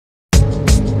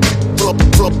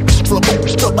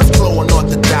Flow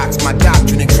unorthodox, my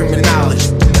doctrine and criminology.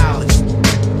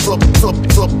 Flow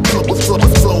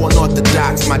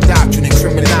unorthodox, my doctrine and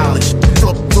criminology.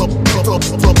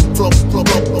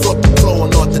 Flow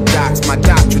unorthodox, my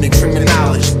doctrine and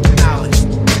criminology.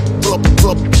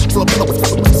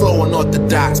 Flow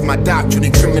unorthodox, my doctrine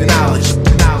and criminology.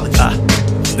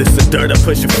 This the dirt, I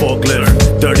push your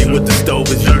forklift. Dirty with the stove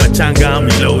is you. My changa, I'm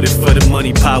reloaded for the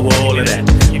money, power, all of that.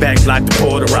 Back block the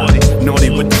porter out. Naughty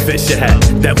with the Fisher hat.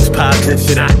 That was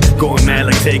politician. Going mad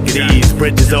like take it easy.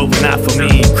 Bridges over, not for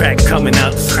me. Crack coming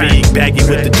out the speed. Baggy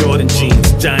with the Jordan jeans.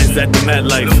 Giants at the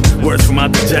MetLife. Words from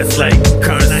out the jets like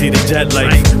currency, the jet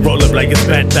life. Roll up like it's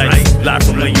bad dice. Live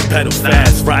from when you pedal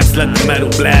fast. Rocks let the metal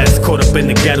blast. Caught up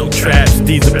in the ghetto trash.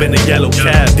 These up in the yellow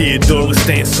cab. Theodore was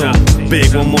stance on.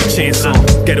 Big, one more chance on.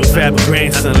 Ghetto fab a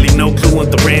grandson, leave no clue on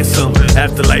the ransom.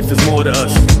 Afterlife is more to us.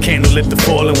 Candle lit the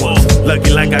fallen ones. Lucky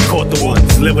like I caught the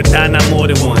ones. Live or die, not more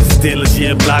than once. Dealers,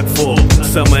 yeah, block full.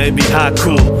 Summer, it be hot,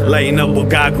 cool. Lighting up with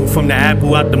Gaku from the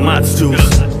apple out the Matsus.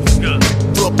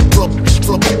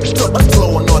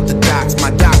 Flow unorthodox,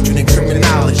 my doctrine and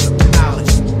criminology.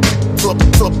 Flow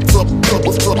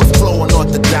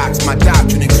unorthodox, my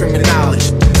doctrine and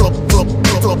criminology.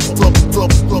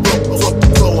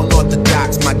 Flow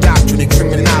unorthodox, my doctrine and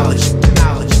criminology.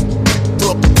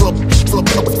 Flow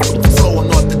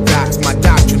unorthodox, my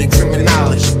doctrine and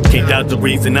criminology. Can't doubt the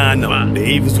reason I know. The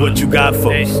evil's what you got,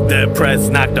 folks. Dead press,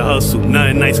 knock the hustle.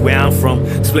 Nothing nice where I'm from.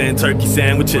 Splitting turkey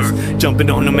sandwiches, jumping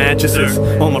on the mattresses.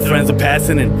 All my friends are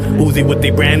passing in. Uzi with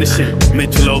they brandishing.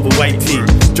 Mitchell over white tee.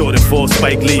 Jordan 4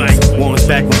 Spike Lee's. Warren's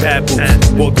back with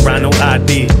papoose. Walked around no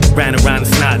ID. Ran around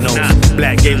the snot nose.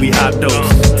 Black gave we hot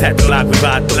dogs. Tap the block with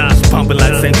vatos. Pumping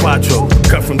like San Quattro.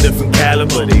 Cut from different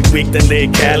caliber. They weak than their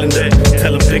calendar.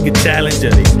 Tell them pick a challenger.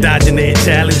 They dodging their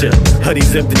challenger. Hoodie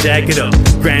zip the jacket up.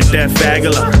 Grand Theft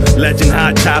Fagula. Legend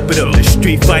hot chop it up. The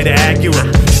street fighter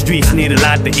Acura. Streets need a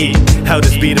lot to eat. Hell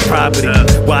this be the property.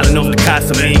 Wildin' off the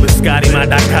Casamigos. With Scotty my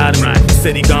dichotomy.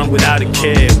 City gone without a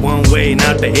kid. One way and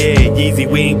out the head. Yeezy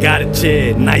we ain't got a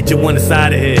chair. Night you on the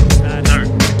side of it.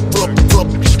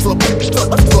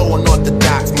 Flow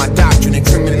unorthodox, my doctrine and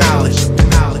criminology.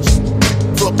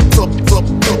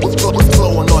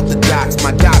 Flow unorthodox,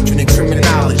 my doctrine and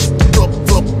criminology.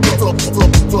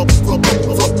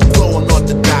 Flow unorthodox.